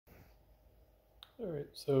Alright,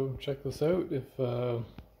 so check this out. If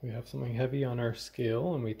we have something heavy on our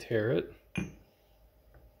scale and we tare it,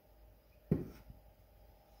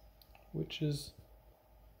 which is,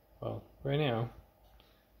 well, right now,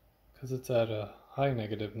 because it's at a high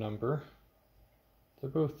negative number,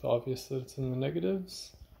 they're both obvious that it's in the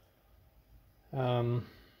negatives. And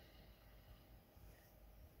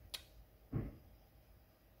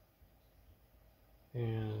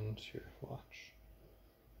here, watch.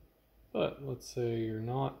 But let's say you're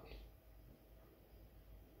not.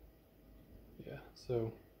 Yeah,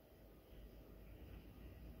 so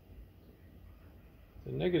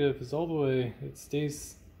the negative is all the way, it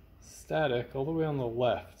stays static all the way on the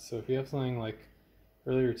left. So if you have something like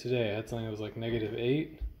earlier today, I had something that was like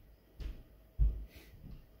 -8.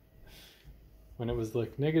 When it was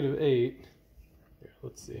like -8, here,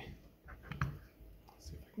 let's see. Let's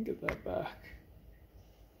see if I can get that back.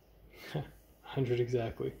 100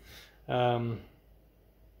 exactly.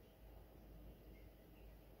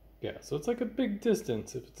 Yeah, so it's like a big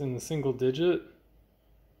distance if it's in the single digit.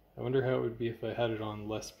 I wonder how it would be if I had it on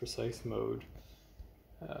less precise mode.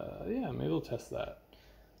 Yeah, maybe we'll test that.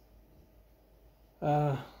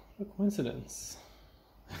 What a coincidence.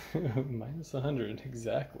 -100,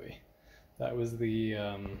 exactly. That was the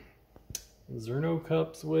Zerno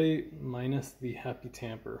Cup's weight minus the Happy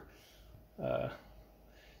Tamper.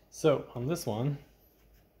 So on this one,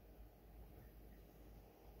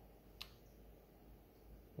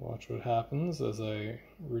 watch what happens as I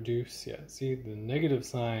reduce. Yeah, see, the negative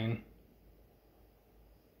sign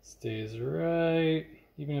stays right,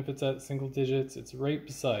 even if it's at single digits, it's right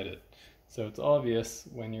beside it. So it's obvious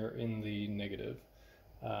when you're in the negative.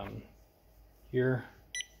 Here,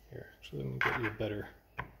 actually let me get you a better.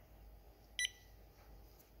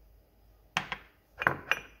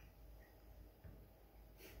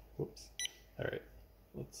 Whoops. All right,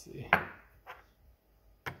 let's see.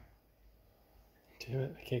 Damn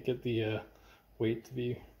it, I can't get the weight to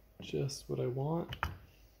be just what I want.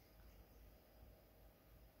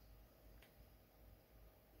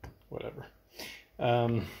 Whatever. I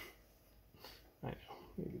know,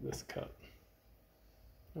 maybe this cup.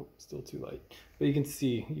 Nope, still too light. But you can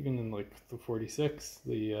see, even in like the 46,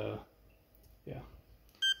 the, yeah.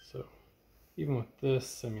 So even with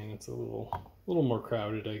this, I mean, it's a little more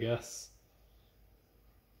crowded, I guess.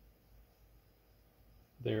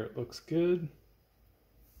 There it looks good.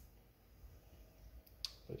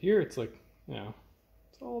 But here it's like, you know,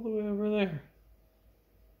 it's all the way over there.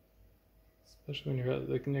 Especially when you're at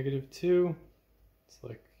like -2. It's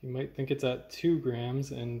like, you might think it's at 2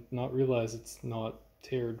 grams and not realize it's not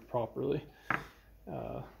tared properly.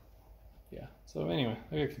 Yeah, so anyway,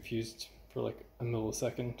 I got confused for like a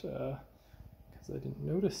millisecond because I didn't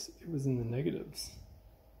notice it was in the negatives.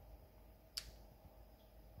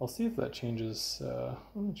 I'll see if that changes. I'm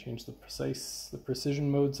going to change the precision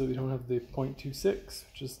mode so we don't have the 0.26,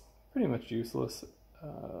 which is pretty much useless.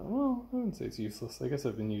 Well, I wouldn't say it's useless. I guess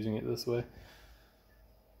I've been using it this way.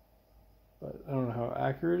 But I don't know how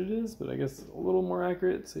accurate it is, but I guess it's a little more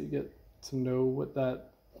accurate so you get to know what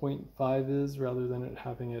that 0.5 is rather than it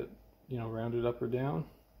having it, you know, rounded up or down.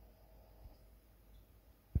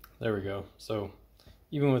 There we go. So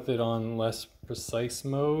even with it on less precise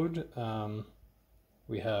mode,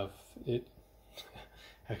 we have it.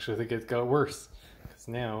 Actually, I think it got worse because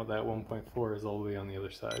now that 1.4 is all the way on the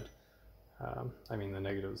other side. I mean, the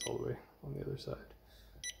negative is all the way on the other side.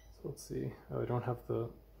 So let's see. Oh, I don't have the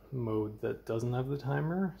mode that doesn't have the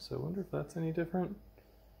timer, so I wonder if that's any different.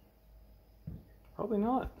 Probably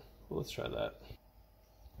not. Well, let's try that.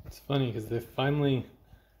 It's funny because they finally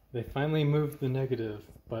moved the negative,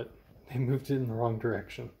 but they moved it in the wrong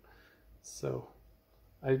direction. So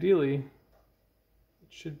ideally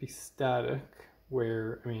it should be static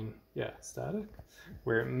where, I mean, yeah, static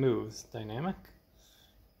where it moves. Dynamic.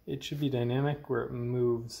 It should be dynamic where it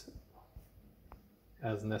moves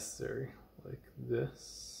as necessary, like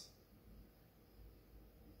this.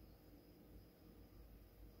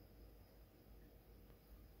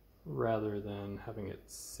 Rather than having it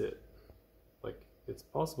sit. Like, it's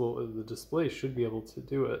possible, the display should be able to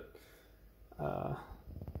do it.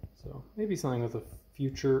 So maybe something with a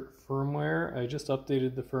future firmware. I just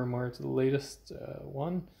updated the firmware to the latest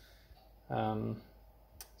one.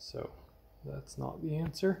 So that's not the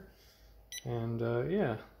answer. And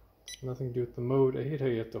yeah, it's nothing to do with the mode. I hate how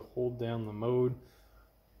you have to hold down the mode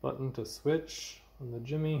button to switch on the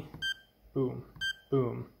Jimmy. Boom,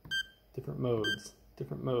 boom, different modes.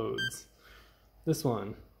 Different modes. This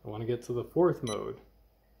one, I want to get to the 4th mode.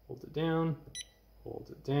 Hold it down, hold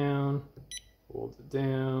it down, hold it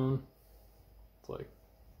down. It's like,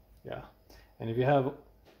 yeah. And if you have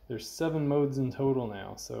there's 7 modes in total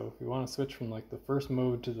now, so if you want to switch from like the first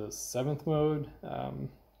mode to the 7th mode,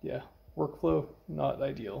 yeah, workflow not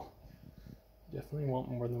ideal. Definitely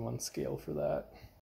want more than one scale for that.